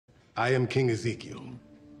I am King Ezekiel.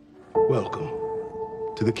 Welcome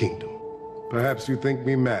to the kingdom. Perhaps you think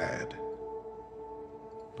me mad.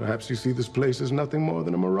 Perhaps you see this place as nothing more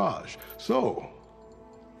than a mirage. So,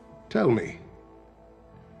 tell me,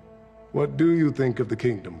 what do you think of the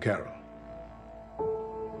kingdom, Carol?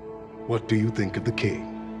 What do you think of the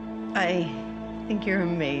king? I think you're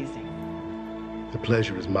amazing. The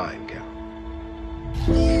pleasure is mine, Carol.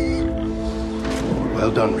 Well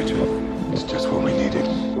done, Richard. It's just what we needed.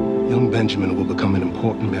 Young Benjamin will become an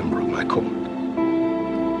important member of my court.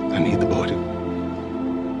 I need the boy to...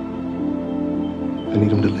 I need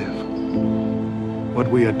him to live. What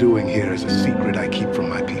we are doing here is a secret I keep from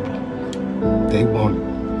my people. They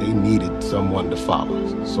needed someone to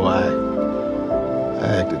follow, so I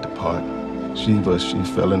acted the part. She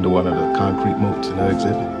fell into one of the concrete moats in her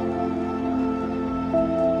exhibit.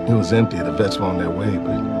 It was empty, the vets were on their way,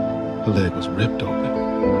 but her leg was ripped open.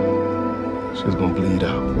 She was gonna bleed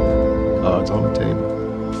out. Cards on the table.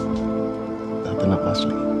 Nothing up my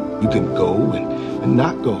sleeve. You can go and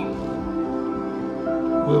not go.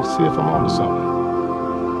 We'll see if I'm onto something.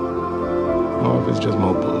 Or if it's just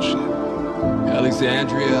more bullshit.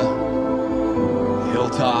 Alexandria, the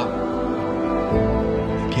Hilltop,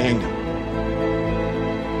 the Kingdom.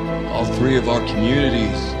 All three of our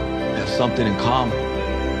communities have something in common.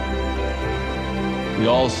 We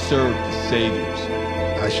all serve the saviors.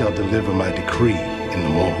 I shall deliver my decree in the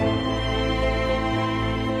morning.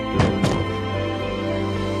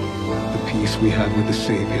 The peace we have with the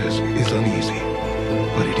saviors is uneasy,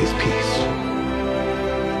 but it is peace.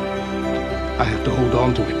 I have to hold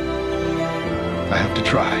on to it. I have to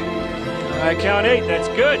try. I count 8, that's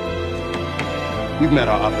good. We've met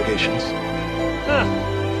our obligations. Huh.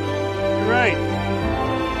 You're right.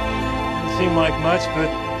 Doesn't seem like much,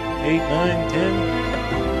 but 8, 9,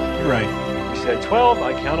 10. You're right. You said 12,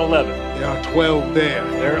 I count 11. There are 12 there.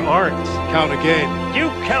 There aren't. Count again.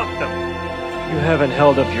 You count them! You haven't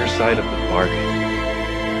held up your side of the bargain.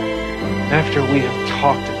 After we have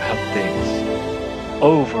talked about things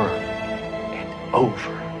over and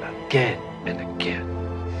over again and again.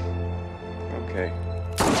 Okay.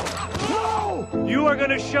 No! You are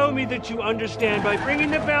gonna show me that you understand by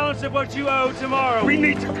bringing the balance of what you owe tomorrow. We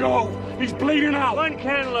need to go! He's bleeding out! 1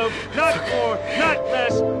 cantaloupe, not 4, not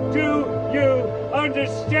less. Do you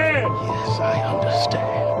understand? Yes, I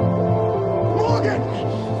understand. Morgan!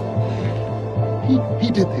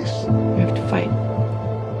 He did this. We have to fight.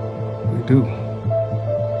 We do.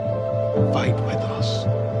 Fight with us.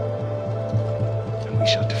 And we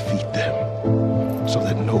shall defeat them, so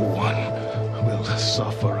that no one will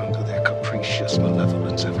suffer under their capricious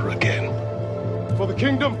malevolence ever again. For the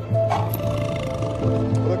kingdom,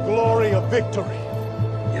 for the glory of victory.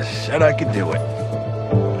 You said I could do it.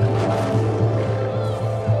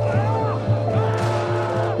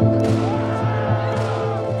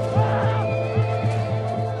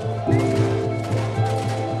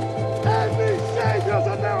 And these saviors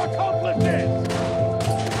and their accomplices!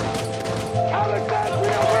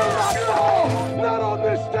 Alexandria will not fall! Not on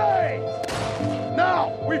this day!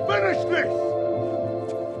 Now, we finish this!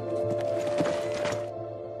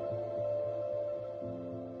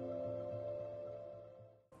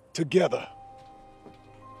 Together.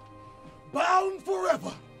 Bound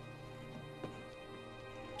forever.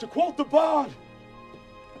 To quote the bard,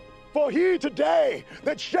 for he today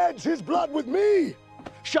that sheds his blood with me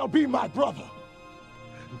shall be my brother.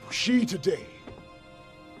 And she today,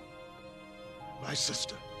 my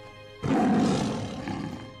sister. And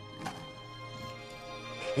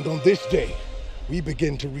on this day, we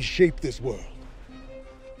begin to reshape this world.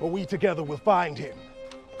 For we together will find him,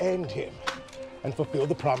 end him, and fulfill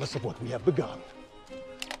the promise of what we have begun.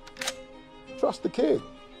 Trust the king.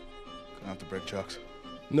 Gonna have to break chucks.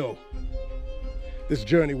 No. This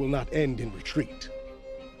journey will not end in retreat.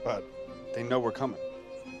 But they know we're coming.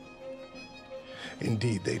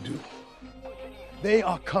 Indeed they do. They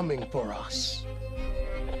are coming for us.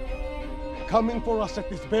 Coming for us at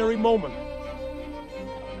this very moment.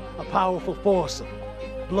 A powerful force of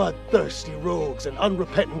bloodthirsty rogues and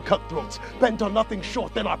unrepentant cutthroats bent on nothing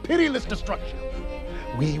short than our pitiless destruction.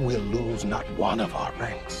 We will lose not one of our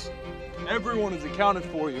ranks. Everyone is accounted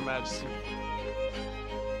for, Your Majesty.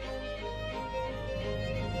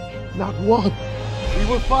 Not one. We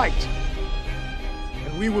will fight.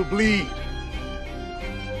 And we will bleed.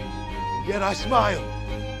 Yet I smile.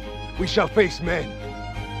 We shall face men.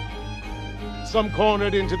 Some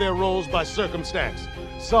cornered into their roles by circumstance.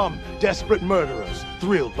 Some desperate murderers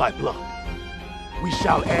thrilled by blood. We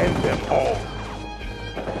shall end them all.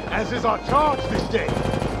 As is our charge this day.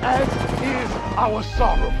 As is our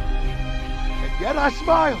sorrow. And yet I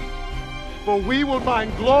smile. For we will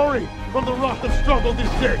find glory from the wrath of struggle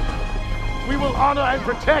this day. We will honor and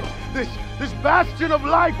protect this bastion of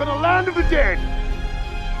life in a land of the dead.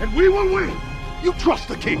 And we will win. You trust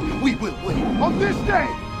the king. We will win. On this day,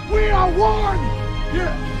 we are one.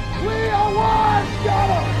 Yeah. We are one.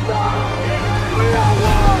 Gotta. No. We are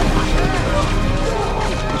one.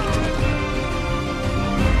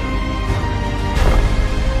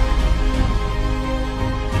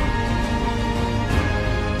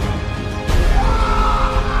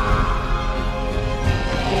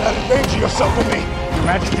 Do not endanger yourself for me. Your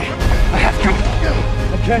Majesty, I have to.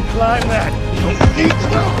 I can't climb that.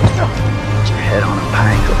 Put your head on a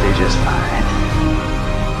pike, you'll be just fine.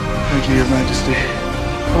 Thank you, Your Majesty.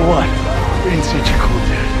 For what? Being such a cool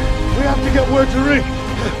dude. We have to get word to Rick.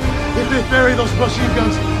 If they ferry those machine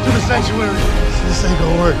guns to the sanctuary. This ain't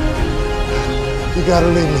gonna work. You gotta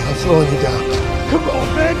leave me. I'm slowing you down. Come on,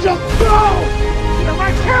 man. Just go! You're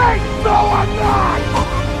my king! No, I'm not!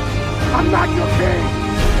 I'm not your king!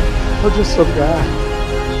 I'm just some guy.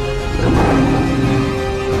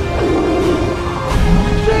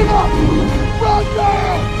 Shiva! Run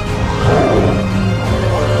down!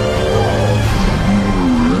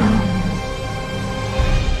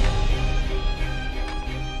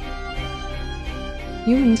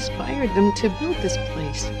 You inspired them to build this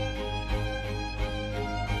place.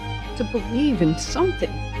 To believe in something.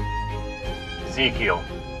 Ezekiel,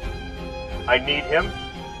 I need him.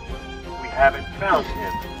 We haven't found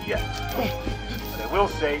him yet. But I will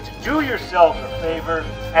say to do yourself a favor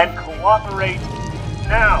and cooperate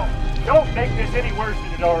now. Don't make this any worse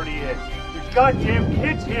than it already is. There's goddamn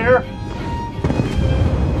kids here.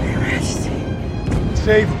 Your Majesty.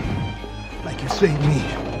 Save him. Like you saved me.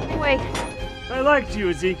 Wait. I liked you,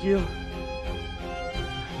 Ezekiel.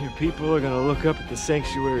 Your people are gonna look up at the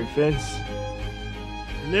sanctuary fence,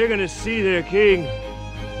 and they're gonna see their king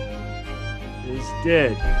is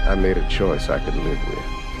dead. I made a choice I could live with.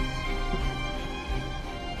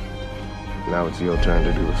 Now it's your turn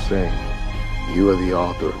to do the same. You are the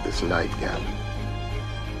author of this nightgown.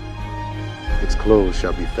 Its clothes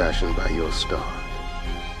shall be fashioned by your star.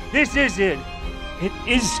 This is it. It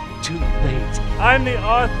is too late. I'm the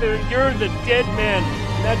author, you're the dead man,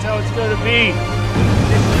 and that's how it's gonna be.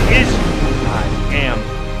 This is who I am.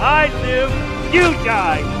 I live, you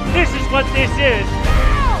die. This is what this is.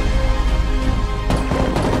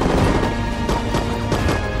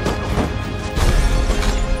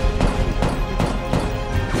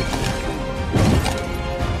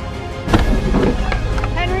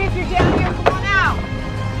 Henry, if you're down here, come on out.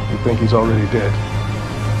 You think he's already dead?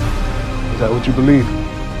 Is that what you believe?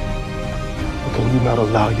 Or can you not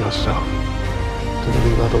allow yourself to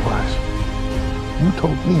believe otherwise? You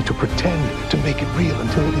told me to pretend to make it real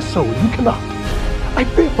until it is so, and you cannot. I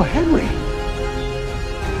fear for Henry.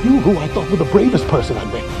 You, who I thought were the bravest person I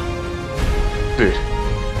met. Dude.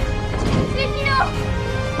 Ezekiel!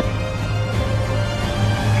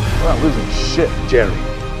 We're not losing shit, Jerry.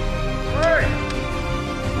 3,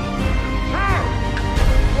 2,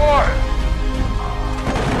 1.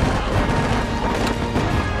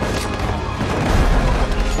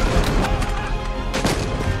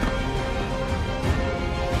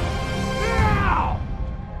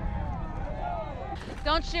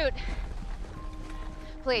 Don't shoot.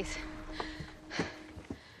 Please.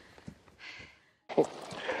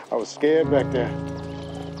 I was scared back there.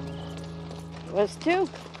 Was too.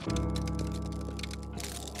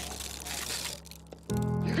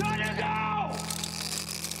 You gotta go!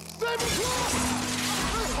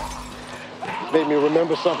 Made me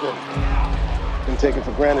remember something. Been taken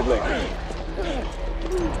for granted lately.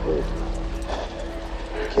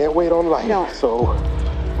 Can't wait on life. No. So,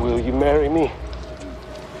 will you marry me?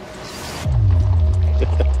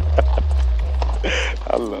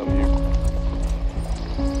 I love you.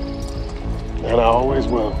 And I always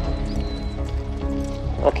will.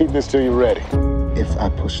 I'll keep this till you're ready. If I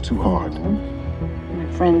push too hard. My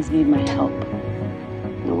friends need my help.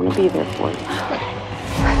 I want to be there for you.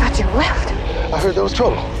 I thought you left. I heard there was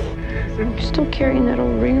trouble. You're still carrying that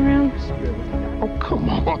old ring around? Oh, come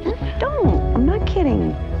on. Don't. I'm not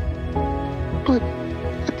kidding. But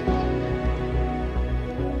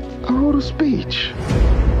I wrote a speech.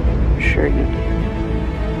 Sure you did.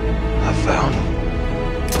 I found him.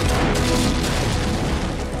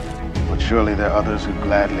 But surely there are others who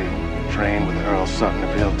gladly train with Earl Sutton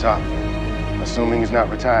of Hilltop, assuming he's not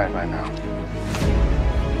retired by now.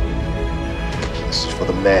 This is for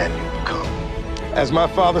the man you become. As my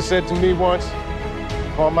father said to me once,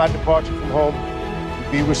 upon my departure from home,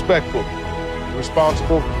 be respectful, be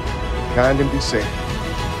responsible, be kind, and be safe.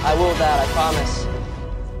 I will that, I promise.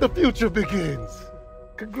 The future begins.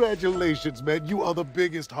 Congratulations, man. You are the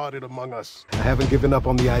biggest hearted among us. I haven't given up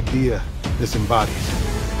on the idea this embodies.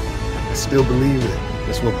 I still believe that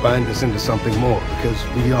this will bind us into something more because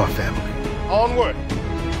we are family. Onward.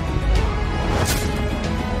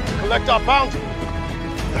 Collect our bounty.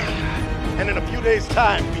 And in a few days'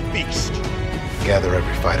 time, we feast. Gather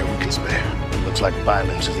every fighter we can spare. Looks like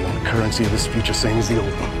violence is the only currency of this future, same as the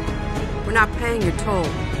old one. We're not paying your toll.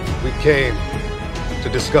 We came to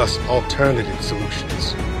discuss alternative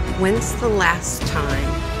solutions. When's the last time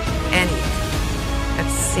any of you have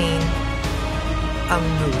seen a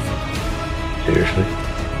movie? Seriously?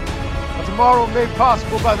 A tomorrow made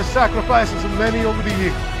possible by the sacrifices of many over the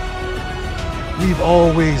years. We've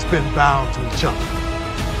always been bound to each other.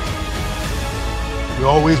 We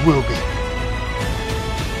always will be.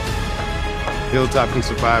 Hilltop can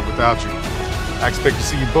survive without you. I expect to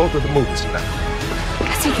see you both at the movies tonight.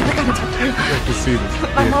 Ezekiel, I gotta talk to you. Glad to see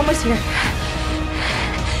this. My mom was here.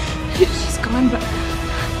 She's gone, but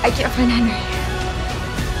I can't find Henry.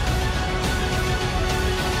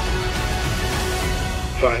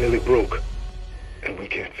 Finally broke, and we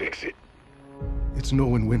can't fix it. It's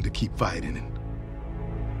knowing when to keep fighting and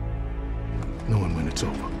knowing when it's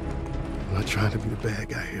over. I'm not trying to be the bad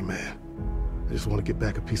guy here, man. I just want to get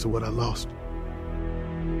back a piece of what I lost.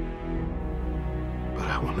 But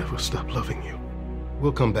I will never stop loving you.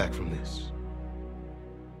 We'll come back from this.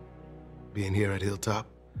 Being here at Hilltop,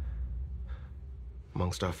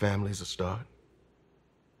 amongst our families, a start.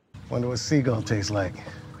 Wonder what seagull tastes like.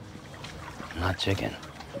 Not chicken.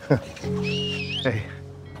 Hey.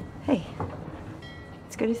 Hey.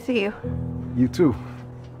 It's good to see you. You too.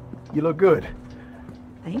 You look good.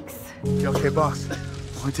 Thanks. You okay, boss?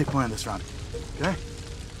 Only take one this round. Okay?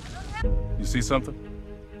 You see something?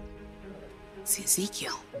 It's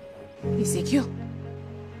Ezekiel. Ezekiel,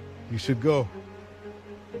 You should go.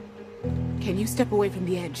 can you step away from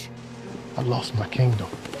the edge? I lost my kingdom.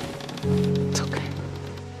 It's okay.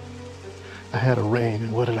 I had a reign,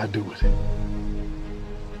 and what did I do with it?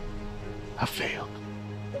 I failed.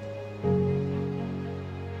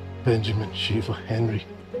 Benjamin, Shiva, Henry,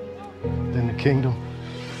 then the kingdom,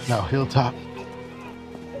 now Hilltop,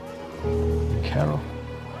 and Carol.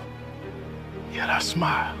 Yet I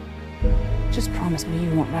smile. Just promise me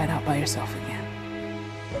you won't ride out by yourself again.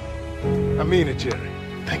 I mean it, Jerry.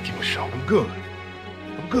 Thank you, Michonne. I'm good.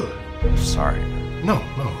 I'm good. I'm sorry. No,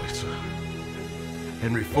 it's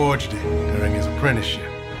Henry forged it during his apprenticeship.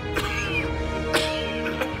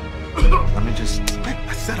 Let me just...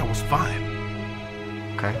 I said I was fine.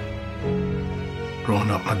 Okay? Growing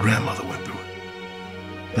up, my grandmother went through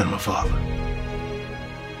it. Then my father.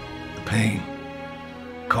 The pain,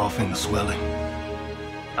 coughing, the swelling.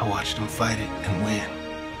 I watched him fight it and win.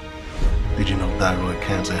 Did you know thyroid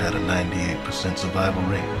cancer had a 98% survival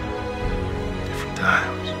rate? Different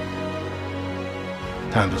times.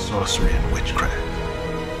 Times of sorcery and witchcraft.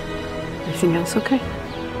 Anything else okay?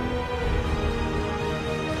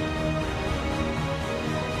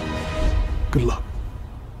 Good luck.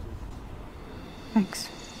 Thanks.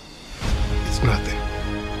 It's nothing.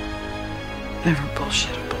 Never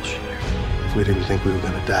bullshit a bullshitter. If we didn't think we were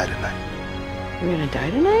gonna die tonight. We're gonna die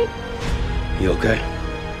tonight? You okay?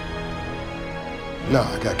 No,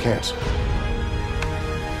 I got cancer.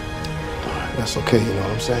 That's okay, you know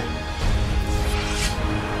what I'm saying?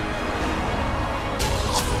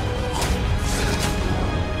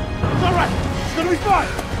 It's all right. It's gonna be fine.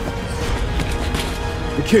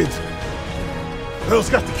 The kids. Hell's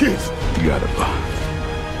got the kids. You got it, Bob.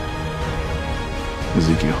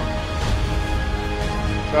 Ezekiel.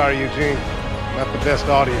 Sorry, Eugene. Not the best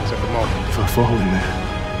audience at the moment. If I fall in there,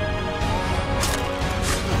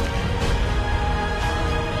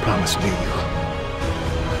 promise me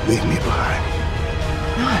you'll leave me behind.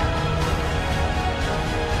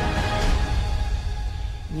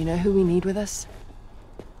 You know who we need with us?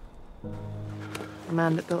 The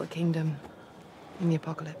man that built a kingdom in the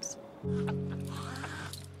apocalypse.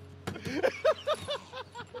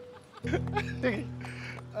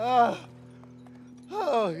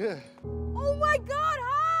 Oh, yeah. Oh my God,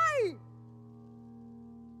 hi!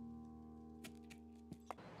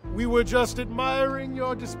 We were just admiring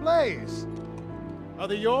your displays. Are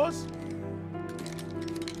they yours?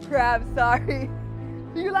 Crab, sorry.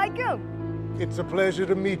 Do you like him? It's a pleasure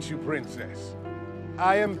to meet you, Princess.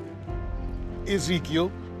 I am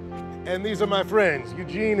Ezekiel, and these are my friends,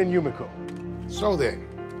 Eugene and Yumiko. So then,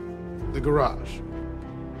 the garage.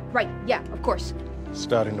 Right, yeah, of course.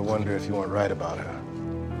 Starting to wonder if you weren't right about her.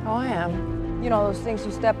 Oh, I am. You know those things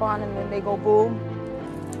you step on and then they go boom?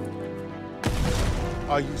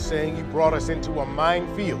 Are you saying you brought us into a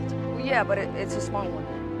minefield? Well, yeah, but it's a small one.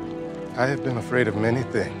 I have been afraid of many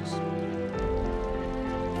things.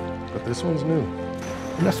 But this one's new.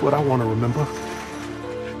 And that's what I want to remember.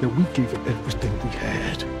 That we gave it everything we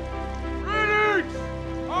had. Greetings!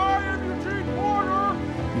 I am Eugene Porter!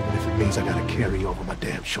 Even if it means I gotta carry over my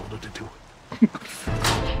damn shoulder to do it.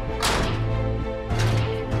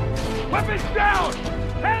 Weapons down!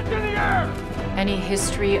 Hands in the air! Any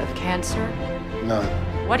history of cancer? None.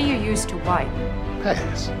 What do you use to wipe?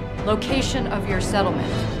 Pass. Location of your settlement.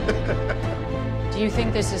 Do you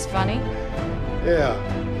think this is funny? Yeah.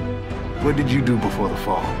 What did you do before the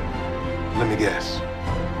fall? Let me guess.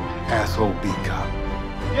 Asshole beat cop.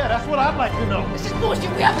 Yeah, that's what I'd like to know. This is bullshit.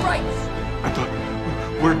 We have rights. I thought,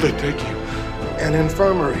 where'd they take you? An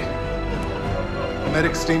infirmary.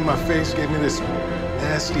 Medic steamed my face, gave me this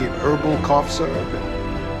nasty herbal cough syrup, and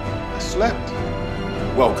I slept.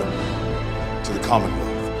 Welcome to the Commonwealth.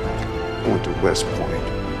 I went to West Point,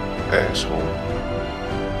 asshole.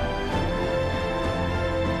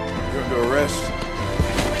 You're under arrest.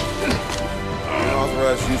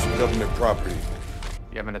 Unauthorized use of government property.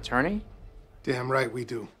 You have an attorney? Damn right we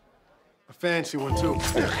do. A fancy one, too.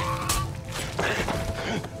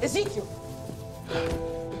 Ezekiel!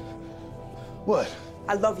 What?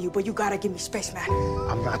 I love you, but you gotta give me space, man.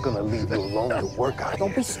 I'm not gonna leave you alone to work out here.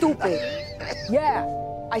 Don't be stupid. Yeah,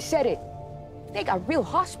 I said it. They got real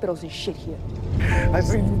hospitals and shit here. I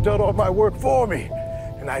see you've done all my work for me,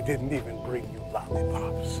 and I didn't even bring you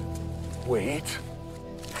lollipops. Wait.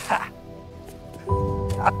 Ha!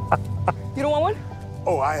 You don't want one?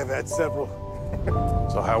 Oh, I have had several.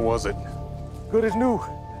 So how was it? Good as new.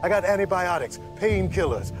 I got antibiotics,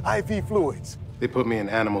 painkillers, IV fluids. They put me in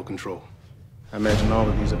animal control. I imagine all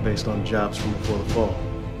of these are based on jobs from before the fall.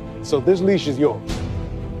 So this leash is yours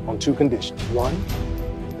on two conditions. One,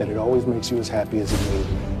 that it always makes you as happy as it made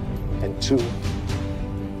you. And two,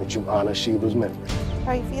 that you honor Sheba's memory.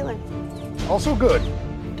 How are you feeling? Also good.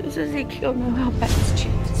 Does Ezekiel know how bad his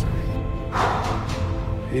chances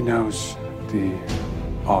are? He knows the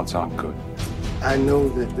odds aren't good. I know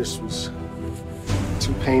that this was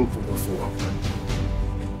too painful before, but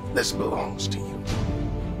this belongs to you.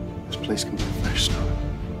 This place can be a fresh start,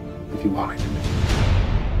 if you want it to be.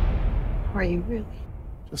 Are you really?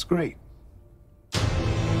 Just great.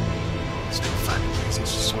 Still finding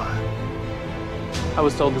reasons to smile. I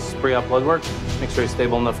was told this is pre-op blood work. Make sure he's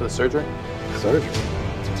stable enough for the surgery. Surgery?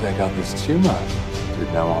 To take out this tumor.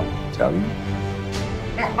 Did no one tell you?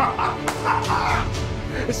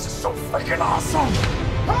 This is so freaking awesome!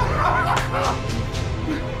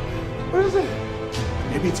 What is it?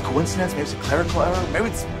 Maybe it's coincidence, maybe it's a clerical error, maybe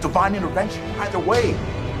it's divine intervention. Either way,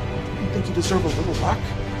 you think you deserve a little luck?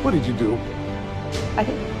 What did you do? I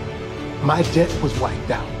didn't. My debt was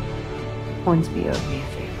wiped out. Hornsby owed me a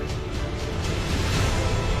favor.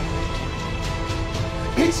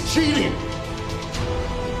 It's cheating!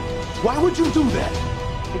 Why would you do that?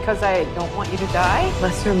 Because I don't want you to die?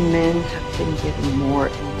 Lesser men have been given more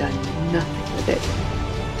and done nothing with it.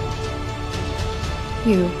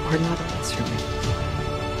 You are not a lesser man.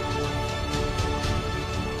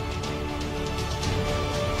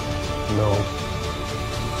 No.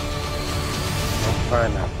 I'm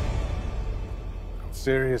pineapple. I'm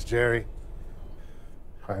serious, Jerry.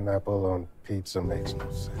 Pineapple on pizza makes no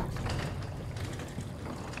sense.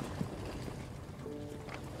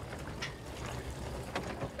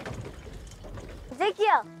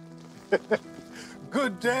 Ezekiel!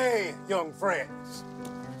 Good day, young friends.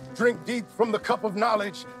 Drink deep from the cup of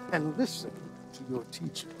knowledge and listen to your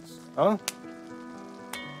teachers. Huh?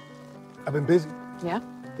 I've been busy. Yeah?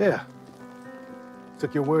 Yeah.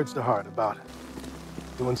 Took your words to heart about it.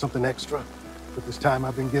 Doing something extra with this time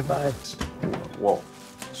I've been given. What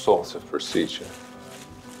sort of procedure?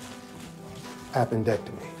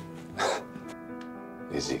 Appendectomy.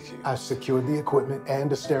 Ezekiel. I've secured the equipment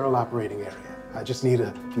and a sterile operating area. I just need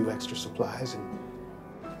a few extra supplies, and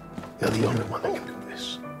you're the only one that can do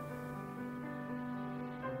this.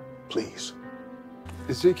 Please.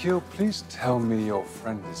 Ezekiel, please tell me your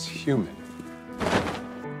friend is human.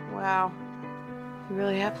 Wow. You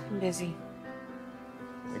really have been busy.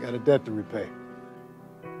 I got a debt to repay.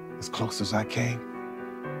 As close as I came.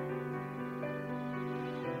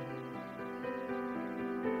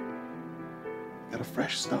 Got a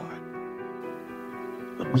fresh start.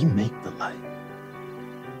 But we make the light.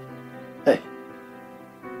 Hey.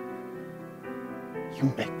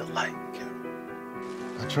 You make the light, Carol.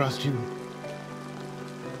 I trust you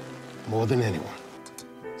more than anyone.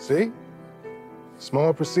 See?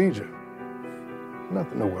 Small procedure.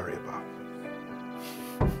 Nothing to worry about.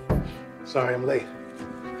 Sorry I'm late.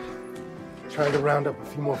 Trying to round up a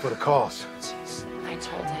few more for the cause. Jeez, I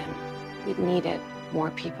told him we'd needed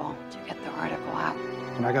more people to get article out.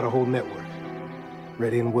 And I got a whole network,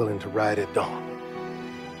 ready and willing to ride at dawn.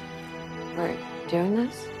 We're doing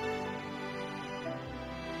this?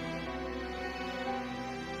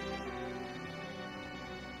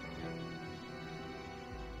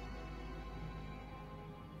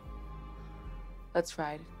 Let's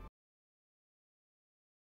ride.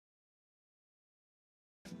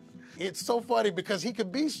 It's so funny because he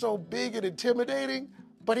could be so big and intimidating,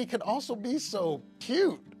 but he can also be so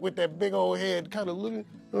cute with that big old head kind of looking,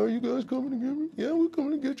 are you guys coming to get me? Yeah, we're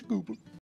coming to get you, Cooper.